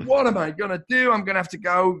 Jesus, what am I going to do? I'm going to have to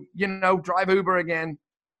go, drive Uber again.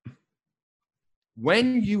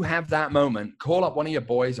 When you have that moment, call up one of your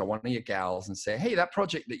boys or one of your gals and say, hey, that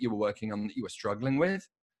project that you were working on that you were struggling with,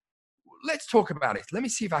 let's talk about it. Let me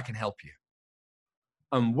see if I can help you.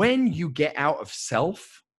 And when you get out of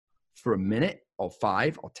self for a minute or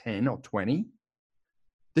 5 or 10 or 20,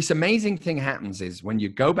 this amazing thing happens is when you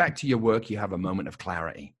go back to your work, you have a moment of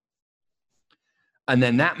clarity. And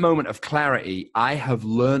then that moment of clarity, I have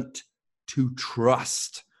learned to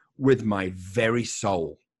trust with my very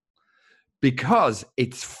soul because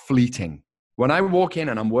it's fleeting. When I walk in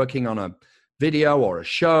and I'm working on a video or a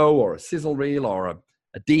show or a sizzle reel or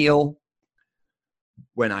a deal,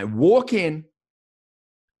 when I walk in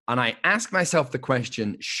and I ask myself the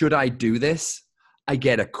question, should I do this? I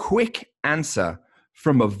get a quick answer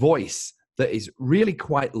from a voice that is really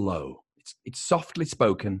quite low. It's softly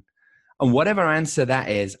spoken. And whatever answer that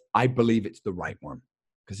is, I believe it's the right one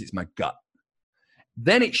because it's my gut.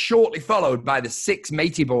 Then it's shortly followed by the 6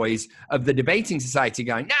 matey boys of the debating society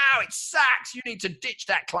going, no, it sucks. You need to ditch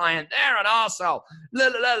that client. They're an arsehole. La,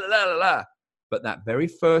 la, la, la, la, la. But that very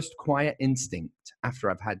first quiet instinct after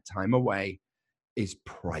I've had time away is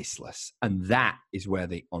priceless. And that is where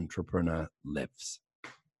the entrepreneur lives.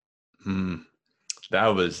 That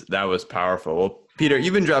was powerful. Well, Peter,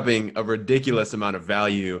 you've been dropping a ridiculous amount of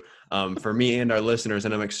value for me and our listeners,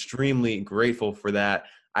 and I'm extremely grateful for that.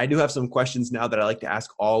 I do have some questions now that I like to ask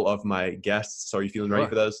all of my guests. So are you feeling ready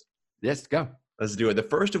for those? Yes, go. Let's do it. The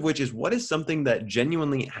first of which is, what is something that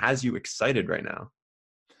genuinely has you excited right now?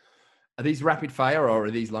 Are these rapid fire or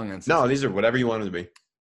are these long answers? No, these are whatever you want them to be.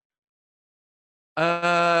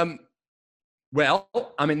 Well,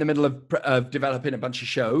 I'm in the middle of developing a bunch of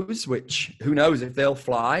shows, which who knows if they'll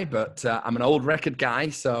fly, but I'm an old record guy,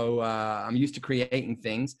 so I'm used to creating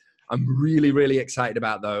things. I'm really, really excited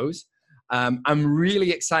about those. I'm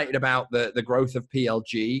really excited about the growth of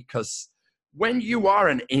PLG because when you are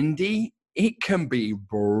an indie, it can be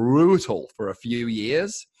brutal for a few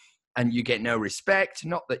years and you get no respect.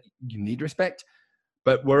 Not that you need respect,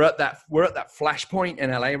 but we're at that flashpoint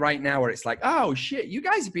in LA right now where it's like, oh shit, you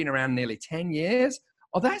guys have been around nearly 10 years.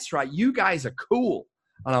 Oh, that's right. You guys are cool.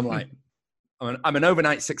 And I'm like, I'm an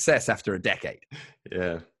overnight success after a decade.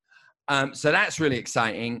 Yeah. So that's really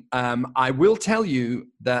exciting. I will tell you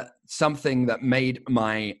that something that made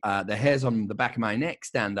my the hairs on the back of my neck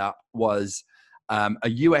stand up was a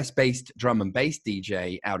US-based drum and bass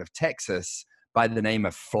DJ out of Texas by the name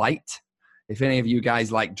of Flight. If any of you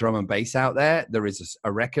guys like drum and bass out there, there is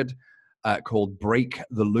a record called Break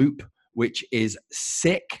the Loop, which is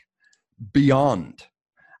sick beyond.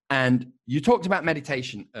 And you talked about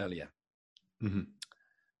meditation earlier. Mm-hmm.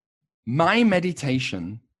 My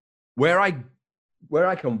meditation, where I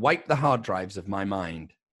can wipe the hard drives of my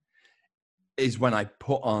mind, is when I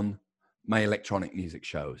put on my electronic music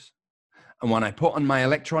shows. And when I put on my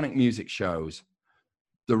electronic music shows,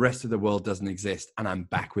 the rest of the world doesn't exist. And I'm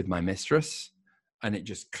back with my mistress and it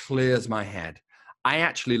just clears my head. I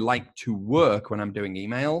actually like to work when I'm doing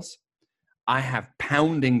emails. I have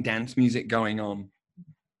pounding dance music going on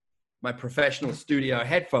my professional studio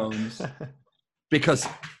headphones because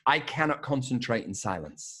I cannot concentrate in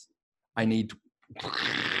silence. I need,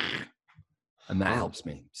 and that helps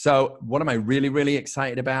me. So what am I really, really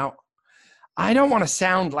excited about? I don't want to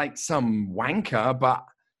sound like some wanker, but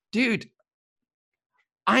dude,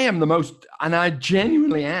 I am the most, and I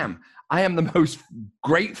genuinely am, I am the most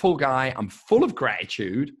grateful guy. I'm full of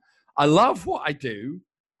gratitude. I love what I do.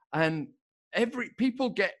 And people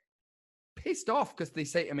get pissed off because they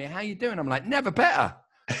say to me, how you doing? I'm like, never better.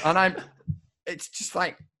 And it's just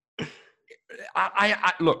like,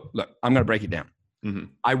 look, I'm going to break it down. Mm-hmm.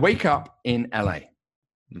 I wake up in LA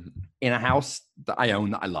in a house that I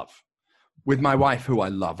own that I love. with my wife, who I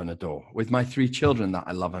love and adore, with my 3 children that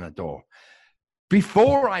I love and adore.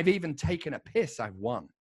 Before I've even taken a piss, I've won.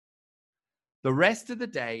 The rest of the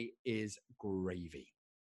day is gravy.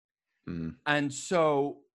 And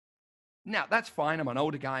so now that's fine. I'm an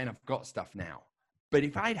older guy and I've got stuff now. But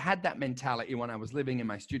if I'd had that mentality when I was living in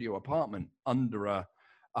my studio apartment under a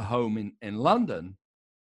home in London,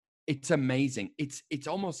 it's amazing. It's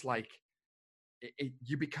almost like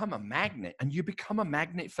you become a magnet, and you become a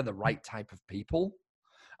magnet for the right type of people.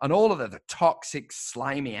 And all of the toxic,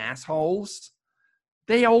 slimy assholes,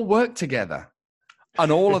 they all work together.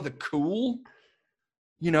 And all of the cool,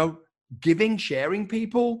 giving, sharing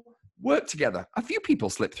people work together. A few people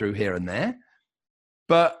slip through here and there,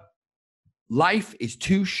 but life is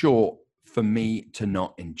too short for me to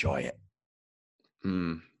not enjoy it.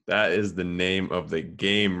 That is the name of the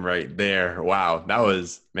game right there. Wow. That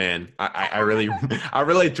was, man, I really, I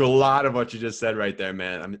relate to a lot of what you just said right there,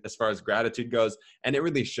 man. I mean, as far as gratitude goes, and it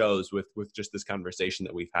really shows with just this conversation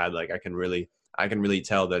that we've had. Like, I can really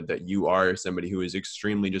tell that you are somebody who is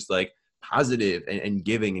extremely just like positive and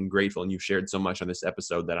giving and grateful. And you've shared so much on this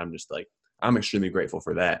episode that I'm just like, I'm extremely grateful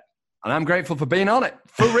for that. And I'm grateful for being on it,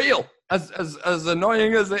 for real. As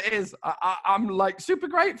annoying as it is, I'm like super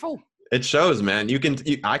grateful. It shows, man.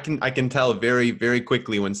 I can tell very, very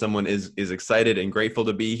quickly when someone is excited and grateful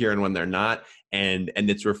to be here and when they're not. And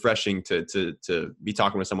it's refreshing to be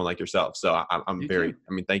talking with someone like yourself. So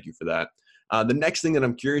thank you for that. The next thing that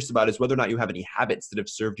I'm curious about is whether or not you have any habits that have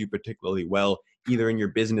served you particularly well, either in your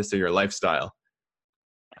business or your lifestyle.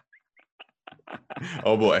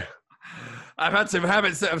 Oh boy. I've had some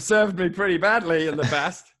habits that have served me pretty badly in the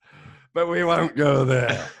past. But we won't go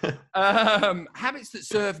there. Habits that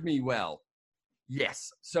serve me well.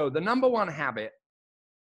 Yes. So the number one habit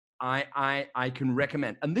I can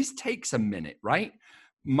recommend, and this takes a minute, right?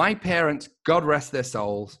 My parents, God rest their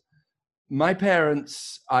souls. My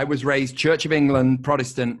parents, I was raised Church of England,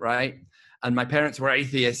 Protestant, right? And my parents were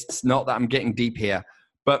atheists. Not that I'm getting deep here,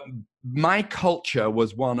 but my culture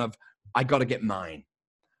was one of, I got to get mine.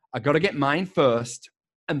 I got to get mine first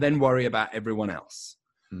and then worry about everyone else.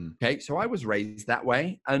 Okay, so I was raised that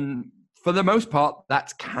way. And for the most part,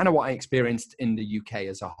 that's kind of what I experienced in the UK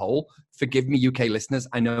as a whole. Forgive me, UK listeners.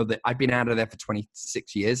 I know that I've been out of there for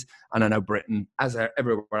 26 years, and I know Britain, as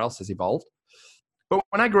everywhere else, has evolved. But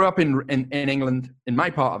when I grew up in England, in my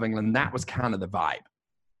part of England, that was kind of the vibe.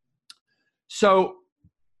 So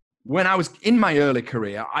when I was in my early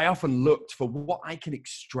career, I often looked for what I can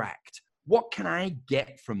extract. What can I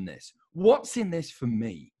get from this? What's in this for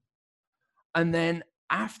me? And then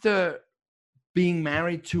after being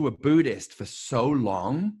married to a Buddhist for so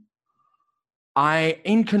long,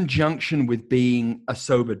 in conjunction with being a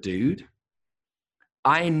sober dude,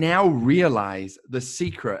 I now realize the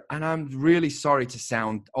secret, and I'm really sorry to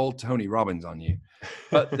sound old Tony Robbins on you,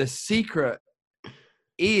 but the secret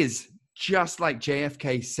is just like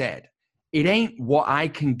JFK said, it ain't what I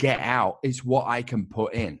can get out, it's what I can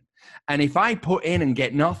put in. And if I put in and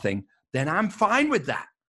get nothing, then I'm fine with that.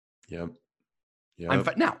 Yep.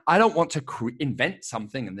 Now, I don't want to invent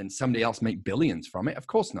something and then somebody else make billions from it. Of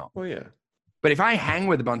course not. Oh, yeah. But if I hang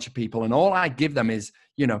with a bunch of people and all I give them is,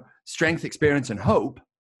 strength, experience, and hope,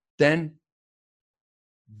 then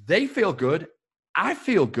they feel good. I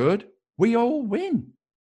feel good. We all win.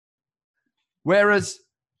 Whereas,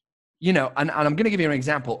 and I'm going to give you an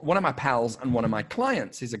example. One of my pals and one of my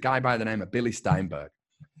clients is a guy by the name of Billy Steinberg.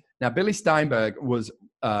 Now, Billy Steinberg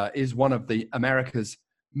is one of the America's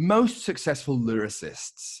most successful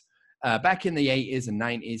lyricists. Back in the 80s and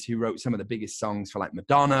 90s, he wrote some of the biggest songs for like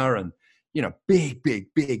Madonna and,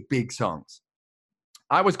 big songs.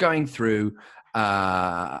 I was going through,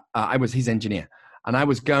 I was his engineer, and I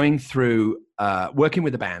was going through working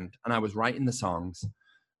with the band, and I was writing the songs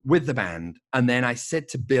with the band. And then I said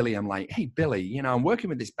to Billy, I'm like, hey, Billy, I'm working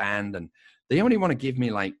with this band and they only want to give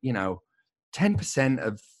me like, 10%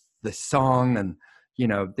 of the song, and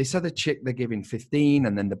this other chick, they're giving 15,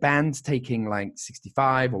 and then the band's taking like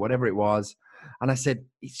 65 or whatever it was. And I said,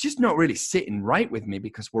 it's just not really sitting right with me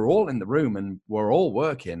because we're all in the room and we're all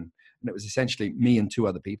working. And it was essentially me and 2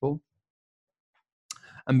 other people.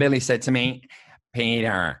 And Billy said to me,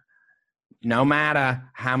 Peter, no matter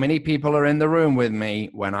how many people are in the room with me,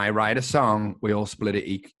 when I write a song, we all split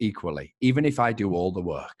it equally, even if I do all the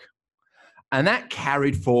work. And that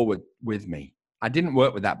carried forward with me. I didn't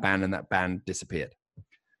work with that band and that band disappeared.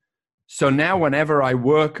 So now whenever I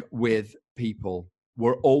work with people,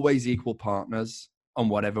 we're always equal partners on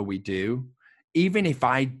whatever we do. Even if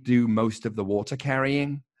I do most of the water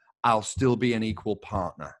carrying, I'll still be an equal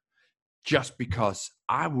partner just because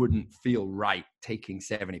I wouldn't feel right taking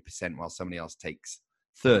 70% while somebody else takes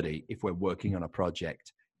 30 if we're working on a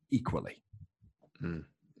project equally. Did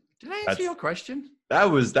I answer your question? That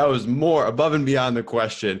was more above and beyond the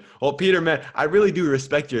question. Well, Peter, man, I really do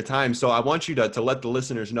respect your time. So I want you to let the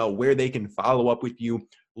listeners know where they can follow up with you,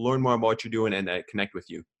 learn more about what you're doing, and connect with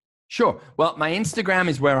you. Sure. Well, my Instagram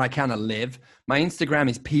is where I kind of live. My Instagram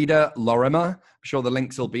is Peter Lorimer. I'm sure the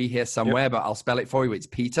links will be here somewhere, but I'll spell it for you. It's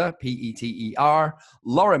Peter, Peter,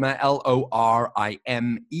 Lorimer, Lorimer.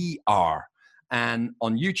 And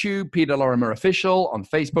on YouTube, Peter Lorimer Official. On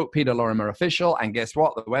Facebook, Peter Lorimer Official. And guess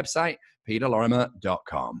what? The website,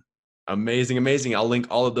 peterlorimer.com. Amazing. I'll link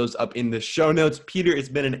all of those up in the show notes. Peter, it's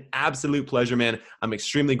been an absolute pleasure, man. I'm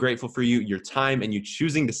extremely grateful for you, your time, and you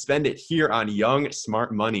choosing to spend it here on Young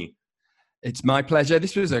Smart Money. It's my pleasure.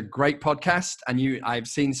 This was a great podcast, and I've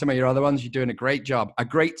seen some of your other ones. You're doing a great job, a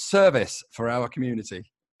great service for our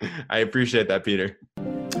community. I appreciate that, Peter.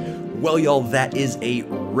 Well, y'all, that is a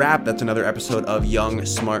wrap. That's another episode of Young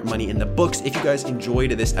Smart Money in the books. If you guys enjoyed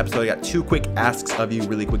this episode, I got 2 quick asks of you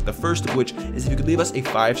really quick. The first of which is if you could leave us a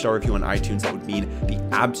 5-star review on iTunes, that would mean the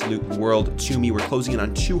absolute world to me. We're closing in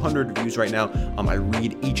on 200 reviews right now. I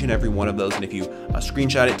read each and every one of those. And if you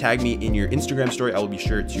screenshot it, tag me in your Instagram story, I will be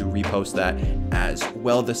sure to repost that as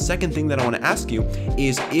well. The second thing that I want to ask you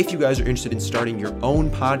is if you guys are interested in starting your own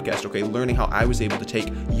podcast, okay, learning how I was able to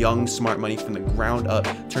take Young Smart Money from the ground up,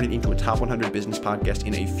 turn it into a top 100 business podcast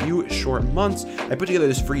in a few short months, I put together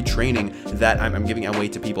this free training that I'm giving away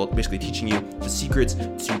to people, basically teaching you the secrets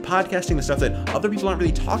to podcasting, the stuff that other people aren't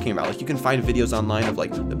really talking about. Like you can find videos online of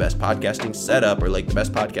like the best podcasting setup or like the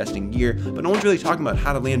best podcasting gear, but no one's really talking about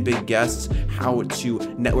how to land big guests, how to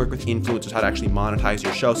network with influencers, how to actually monetize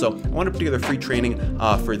your show. So I want to put together free training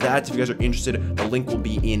for that. If you guys are interested, the link will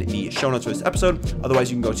be in the show notes for this episode. Otherwise,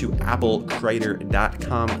 you can go to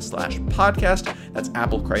applecreator.com/podcast. That's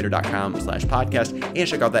applecreator.com/podcast and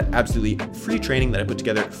check out that absolutely free training that I put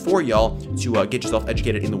together for y'all to get yourself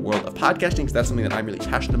educated in the world of podcasting, because that's something that I'm really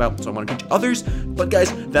passionate about, so I want to teach others. But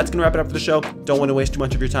guys, that's gonna wrap it up for the show. Don't want to waste too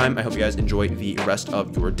much of your time. I hope you guys enjoy the rest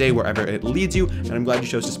of your day wherever it leads you, and I'm glad you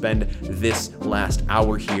chose to spend this last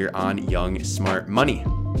hour here on Young Smart Money.